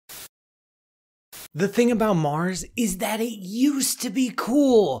The thing about Mars is that it used to be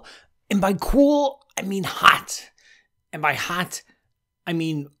cool. And by cool, I mean hot. And by hot, I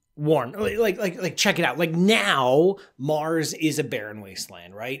mean warm. Like check it out. Like now, Mars is a barren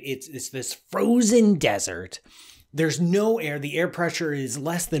wasteland, right? It's this frozen desert. There's no air. The air pressure is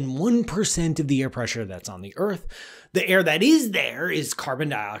less than 1% of the air pressure that's on the Earth. The air that is there is carbon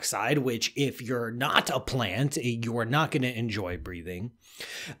dioxide, which if you're not a plant, you are not going to enjoy breathing.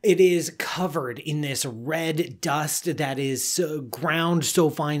 It is covered in this red dust that is ground so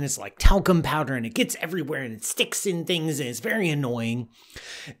fine it's like talcum powder, and it gets everywhere and it sticks in things and it's very annoying.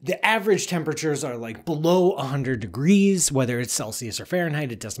 The average temperatures are like below 100 degrees, whether it's Celsius or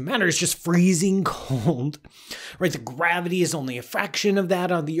Fahrenheit, it doesn't matter. It's just freezing cold, right? The gravity is only a fraction of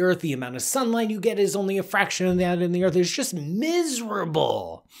that on the Earth. The amount of sunlight you get is only a fraction of that in the Earth. It's just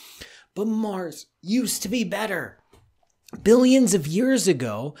miserable. But Mars used to be better. Billions of years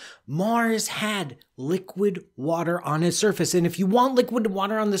ago, Mars had liquid water on its surface. And if you want liquid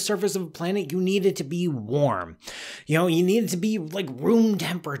water on the surface of a planet, you need it to be warm. You need it to be like room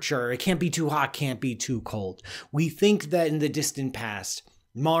temperature. It can't be too hot, can't be too cold. We think that in the distant past,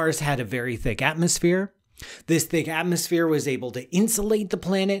 Mars had a very thick atmosphere. This thick atmosphere was able to insulate the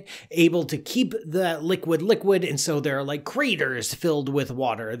planet, able to keep the liquid, and so there are like craters filled with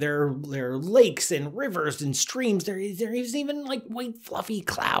water. There are lakes and rivers and streams. There is even like white fluffy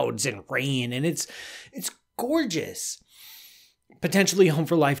clouds and rain, and it's gorgeous. Potentially home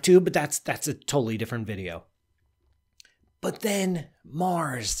for life too, but that's a totally different video. But then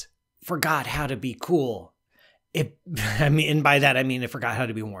Mars forgot how to be cool. And by that I mean it forgot how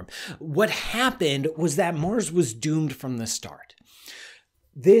to be warm. What happened was that Mars was doomed from the start.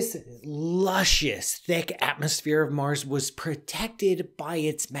 This luscious, thick atmosphere of Mars was protected by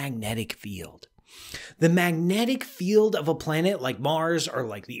its magnetic field. The magnetic field of a planet like Mars or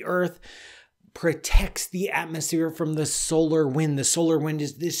like the Earth protects the atmosphere from the solar wind. The solar wind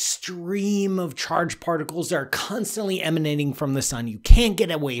is this stream of charged particles that are constantly emanating from the sun. You can't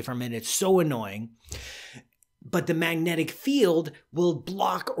get away from it. It's so annoying. But the magnetic field will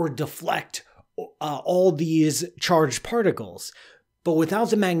block or deflect all these charged particles. But without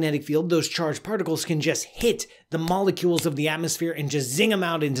the magnetic field, those charged particles can just hit the molecules of the atmosphere and just zing them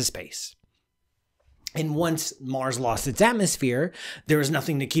out into space. And once Mars lost its atmosphere, there was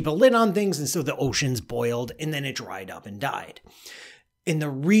nothing to keep a lid on things, and so the oceans boiled, and then it dried up and died. And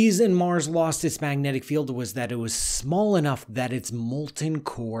the reason Mars lost its magnetic field was that it was small enough that its molten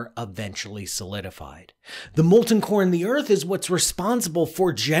core eventually solidified. The molten core in the Earth is what's responsible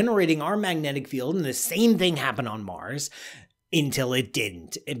for generating our magnetic field, and the same thing happened on Mars until it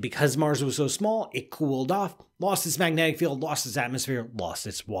didn't. And because Mars was so small, it cooled off, lost its magnetic field, lost its atmosphere, lost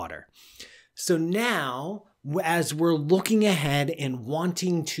its water. So now, as we're looking ahead and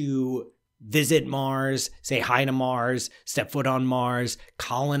wanting to visit Mars, say hi to Mars, step foot on Mars,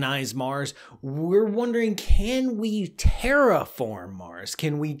 colonize Mars, we're wondering, can we terraform Mars?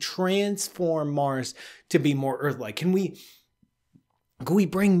 Can we transform Mars to be more Earth-like? Can we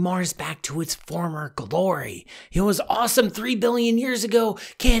bring Mars back to its former glory? It was awesome 3 billion years ago.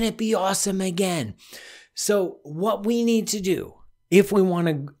 Can it be awesome again? So what we need to do if we want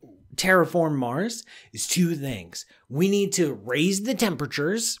to terraform Mars is two things. We need to raise the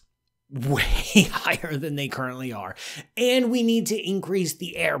temperatures way higher than they currently are. And we need to increase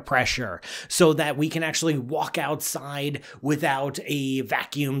the air pressure so that we can actually walk outside without a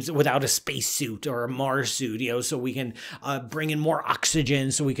vacuum, without a spacesuit or a Mars suit, so we can bring in more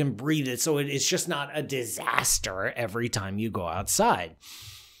oxygen so we can breathe it. So it's just not a disaster every time you go outside.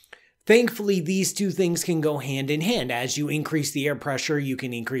 Thankfully, these two things can go hand in hand. As you increase the air pressure, you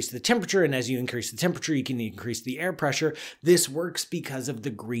can increase the temperature, and as you increase the temperature, you can increase the air pressure. This works because of the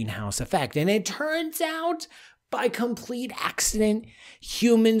greenhouse effect. And it turns out, by complete accident,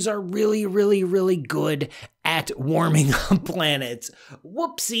 humans are really, really, really good at warming up planets.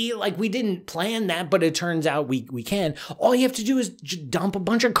 Whoopsie, like we didn't plan that, but it turns out we can. All you have to do is dump a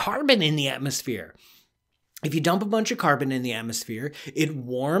bunch of carbon in the atmosphere. If you dump a bunch of carbon in the atmosphere, it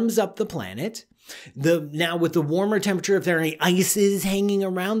warms up the planet. Now with the warmer temperature, if there are any ices hanging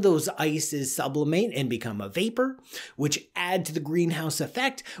around, those ices sublimate and become a vapor, which add to the greenhouse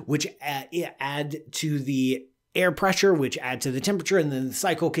effect, which add to the air pressure, which add to the temperature, and then the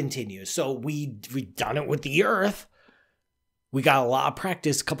cycle continues. So we've done it with the Earth. We got a lot of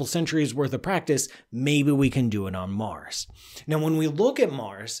practice, a couple centuries worth of practice. Maybe we can do it on Mars. Now, when we look at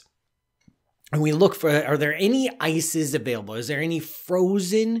Mars, and we look for, are there any ices available? Is there any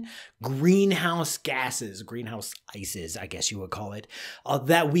frozen greenhouse gases, greenhouse ices, I guess you would call it,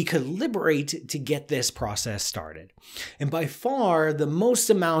 that we could liberate to get this process started? And by far, the most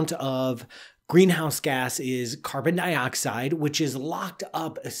amount of Greenhouse gas is carbon dioxide, which is locked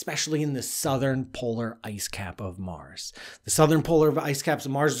up, especially in the southern polar ice cap of Mars. The southern polar ice caps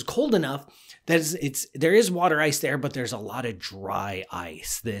of Mars is cold enough that there is water ice there, but there's a lot of dry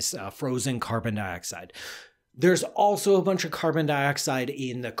ice, this frozen carbon dioxide. There's also a bunch of carbon dioxide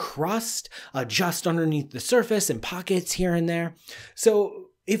in the crust, just underneath the surface and pockets here and there. So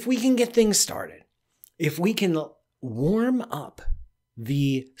if we can get things started, if we can warm up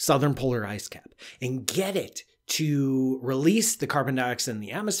the southern polar ice cap and get it to release the carbon dioxide in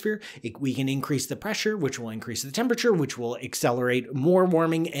the atmosphere, we can increase the pressure, which will increase the temperature, which will accelerate more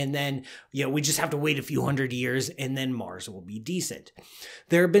warming. And then, we just have to wait a few hundred years and then Mars will be decent.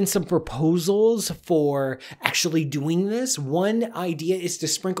 There have been some proposals for actually doing this. One idea is to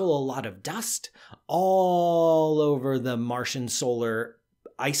sprinkle a lot of dust all over the Martian solar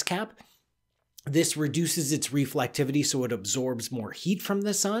ice cap. This reduces its reflectivity so it absorbs more heat from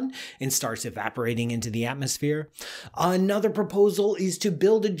the sun and starts evaporating into the atmosphere. Another proposal is to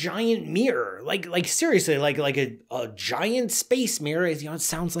build a giant mirror, like seriously, like a giant space mirror. It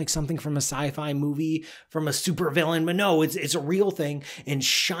sounds like something from a sci-fi movie, from a supervillain, but no, it's a real thing, and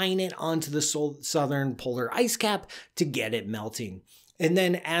shine it onto the southern polar ice cap to get it melting. And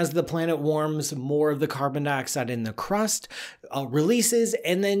then as the planet warms, more of the carbon dioxide in the crust releases,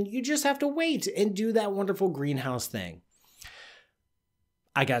 and then you just have to wait and do that wonderful greenhouse thing.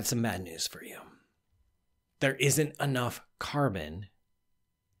 I got some bad news for you. There isn't enough carbon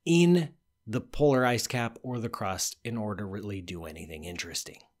in the polar ice cap or the crust in order to really do anything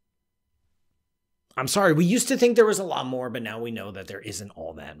interesting. I'm sorry, we used to think there was a lot more, but now we know that there isn't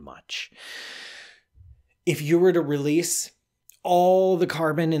all that much. If you were to release all the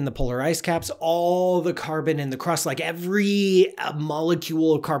carbon in the polar ice caps, all the carbon in the crust, like every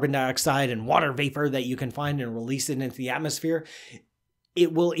molecule of carbon dioxide and water vapor that you can find and release it into the atmosphere,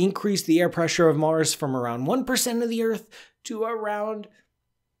 it will increase the air pressure of Mars from around 1% of the Earth to around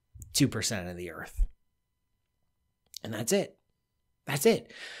 2% of the Earth. And that's it. That's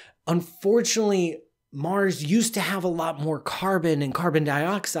it. Unfortunately, Mars used to have a lot more carbon and carbon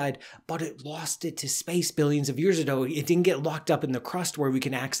dioxide, but it lost it to space billions of years ago. It didn't get locked up in the crust where we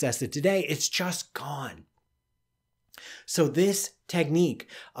can access it today. It's just gone. So this technique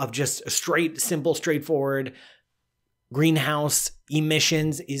of just simple, straightforward greenhouse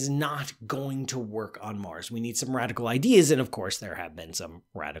emissions is not going to work on Mars. We need some radical ideas, and of course, there have been some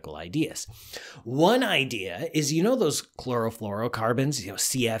radical ideas. One idea is, those chlorofluorocarbons,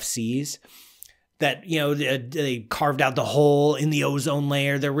 CFCs, that, they carved out the hole in the ozone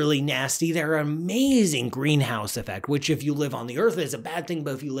layer. They're really nasty. They're an amazing greenhouse effect, which if you live on the Earth is a bad thing,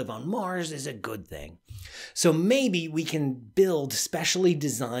 but if you live on Mars is a good thing. So maybe we can build specially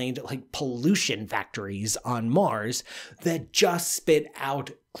designed pollution factories on Mars that just spit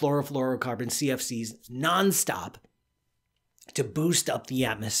out chlorofluorocarbon CFCs nonstop to boost up the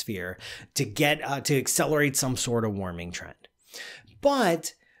atmosphere, to get to accelerate some sort of warming trend.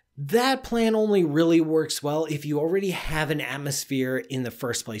 But that plan only really works well if you already have an atmosphere in the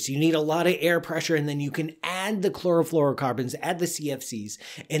first place. You need a lot of air pressure, and then you can add the chlorofluorocarbons, add the CFCs,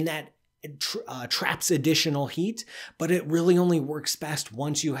 and that traps additional heat, but it really only works best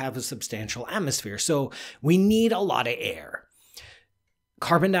once you have a substantial atmosphere. So we need a lot of air.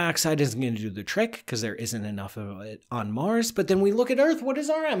 Carbon dioxide isn't going to do the trick because there isn't enough of it on Mars. But then we look at Earth. What is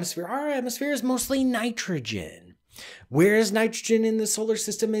our atmosphere? Our atmosphere is mostly nitrogen. Where is nitrogen in the solar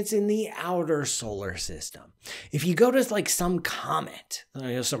system? It's in the outer solar system. If you go to some comet,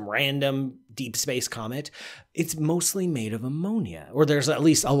 some random deep space comet, it's mostly made of ammonia, or there's at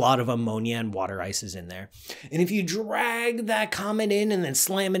least a lot of ammonia and water ices in there. And if you drag that comet in and then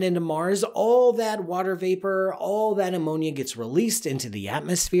slam it into Mars, all that water vapor, all that ammonia gets released into the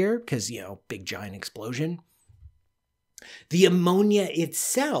atmosphere because, big giant explosion. The ammonia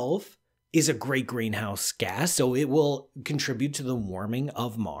itself is a great greenhouse gas, so it will contribute to the warming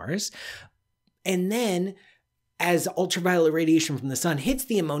of Mars. And then as ultraviolet radiation from the sun hits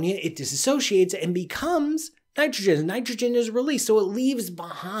the ammonia, it disassociates and becomes nitrogen. Nitrogen is released, so it leaves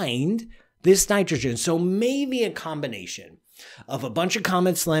behind this nitrogen. So maybe a combination of a bunch of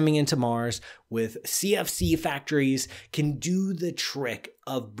comets slamming into Mars with CFC factories can do the trick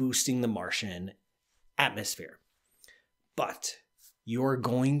of boosting the Martian atmosphere. But you're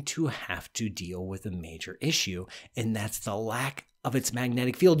going to have to deal with a major issue, and that's the lack of its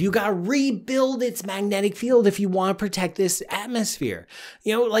magnetic field. You got to rebuild its magnetic field if you want to protect this atmosphere.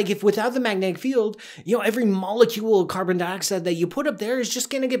 If without the magnetic field, every molecule of carbon dioxide that you put up there is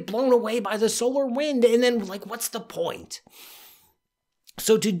just going to get blown away by the solar wind. And then what's the point?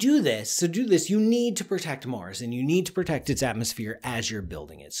 So to do this, you need to protect Mars, and you need to protect its atmosphere as you're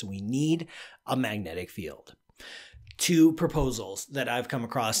building it. So we need a magnetic field. Two proposals that I've come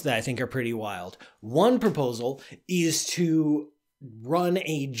across that I think are pretty wild. One proposal is to run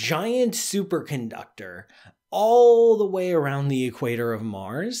a giant superconductor all the way around the equator of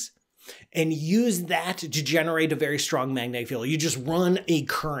Mars and use that to generate a very strong magnetic field. You just run a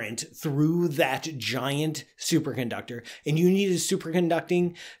current through that giant superconductor, and you need it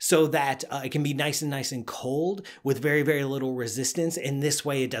superconducting so that it can be nice and cold with very, very little resistance. And this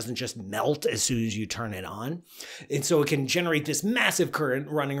way it doesn't just melt as soon as you turn it on. And so it can generate this massive current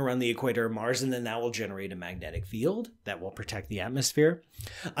running around the equator of Mars, and then that will generate a magnetic field that will protect the atmosphere.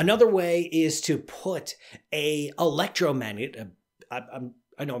 Another way is to put a electromagnet,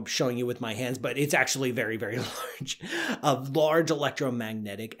 I know I'm showing you with my hands, but it's actually very, very large. A large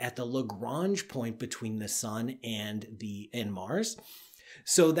electromagnetic at the Lagrange point between the sun and Mars,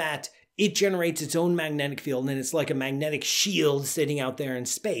 so that it generates its own magnetic field, and it's like a magnetic shield sitting out there in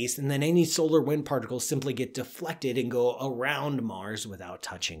space, and then any solar wind particles simply get deflected and go around Mars without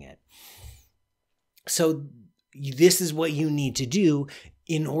touching it. So this is what you need to do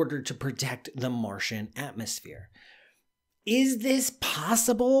in order to protect the Martian atmosphere. Is this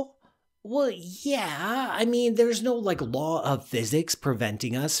possible? Well, yeah. I mean, there's no law of physics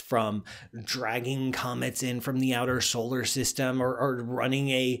preventing us from dragging comets in from the outer solar system, or running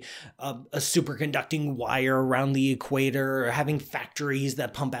a superconducting wire around the equator, or having factories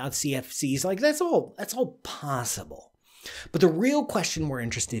that pump out CFCs. That's all possible. But the real question we're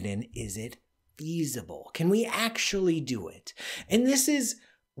interested in, is it feasible? Can we actually do it? And this is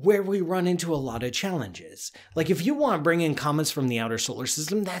where we run into a lot of challenges. If you want to bring in comets from the outer solar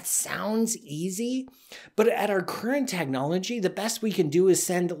system, that sounds easy, but at our current technology, the best we can do is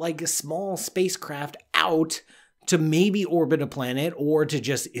send a small spacecraft out to maybe orbit a planet, or to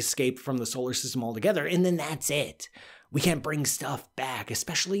just escape from the solar system altogether, and then that's it. We can't bring stuff back,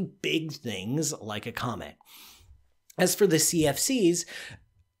 especially big things like a comet. As for the CFCs,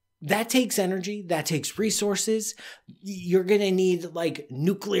 that takes energy, that takes resources. You're going to need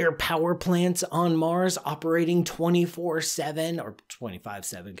nuclear power plants on Mars operating 24/7 or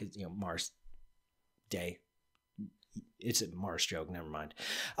 25/7, because Mars day. It's a Mars joke, never mind.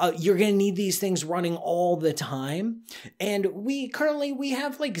 You're going to need these things running all the time. And we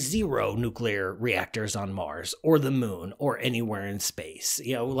have 0 nuclear reactors on Mars or the moon or anywhere in space.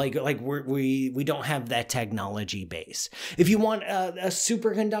 We don't have that technology base. If you want a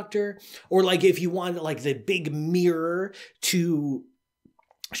superconductor, or if you want the big mirror to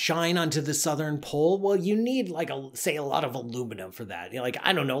shine onto the southern pole, well, you need a lot of aluminum for that.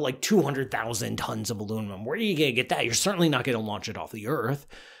 I don't know, 200,000 tons of aluminum. Where are you gonna get that? You're certainly not gonna launch it off the Earth.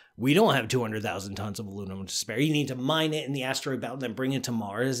 We don't have 200,000 tons of aluminum to spare. You need to mine it in the asteroid belt and then bring it to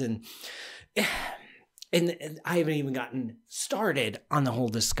Mars. And I haven't even gotten started on the whole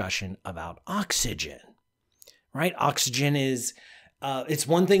discussion about oxygen, right? Oxygen is, it's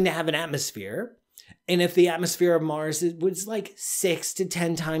one thing to have an atmosphere. And if the atmosphere of Mars was 6 to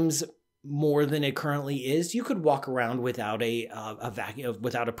 10 times more than it currently is, you could walk around without a vacuum,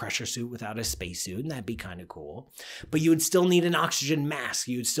 without a pressure suit, without a spacesuit, and that'd be kind of cool. But you would still need an oxygen mask.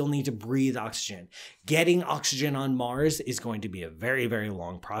 You would still need to breathe oxygen. Getting oxygen on Mars is going to be a very, very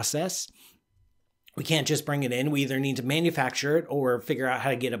long process. We can't just bring it in. We either need to manufacture it or figure out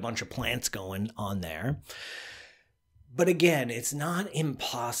how to get a bunch of plants going on there. But again, it's not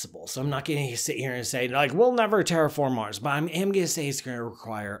impossible. So I'm not going to sit here and say, we'll never terraform Mars. But I am going to say it's going to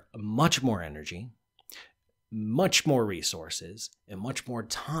require much more energy, much more resources, and much more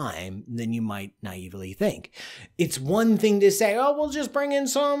time than you might naively think. It's one thing to say, we'll just bring in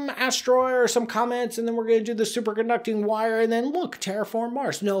some asteroid or some comets, and then we're going to do the superconducting wire, and then look, terraform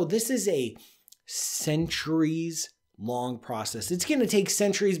Mars. No, this is a centuries long process. It's going to take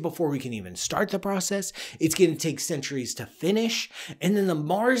centuries before we can even start the process. It's going to take centuries to finish. And then the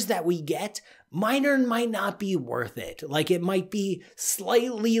Mars that we get might or might not be worth it. It might be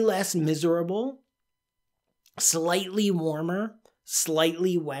slightly less miserable, slightly warmer,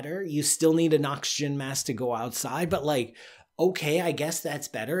 slightly wetter. You still need an oxygen mask to go outside, but okay, I guess that's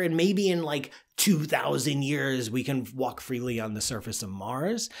better. And maybe in 2,000 years, we can walk freely on the surface of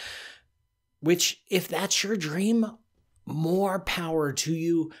Mars, which, if that's your dream, more power to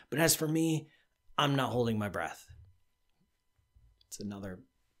you. But as for me, I'm not holding my breath. It's another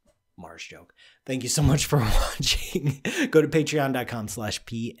Mars joke. Thank you so much for watching. Go to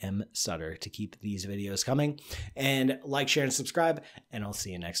patreon.com/PMSutter to keep these videos coming. And share, and subscribe. And I'll see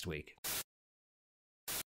you next week.